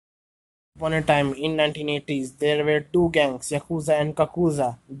Upon a time in 1980s, there were two gangs, Yakuza and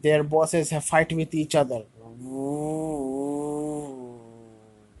Kakuza. Their bosses have fight with each other.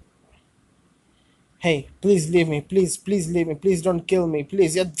 Hey, please leave me, please leave me, please don't kill me,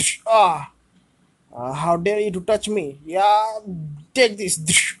 please. Yeah, how dare you to touch me? Yeah, take this.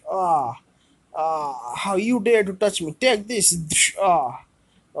 How you dare to touch me? Take this.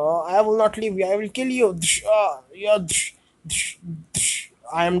 I will not leave you. I will kill you. Yeah,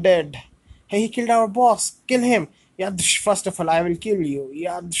 I am dead. Hey, he killed our boss. Kill him. Yeah, first of all, I will kill you.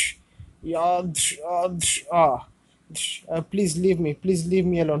 Yeah, yeah, please leave me. Please leave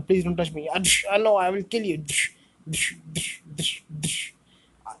me alone. Please don't touch me. No, I will kill you.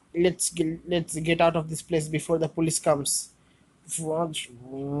 Let's get out of this place before the police comes.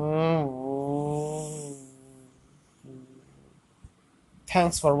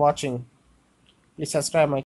 Thanks for watching. Please subscribe my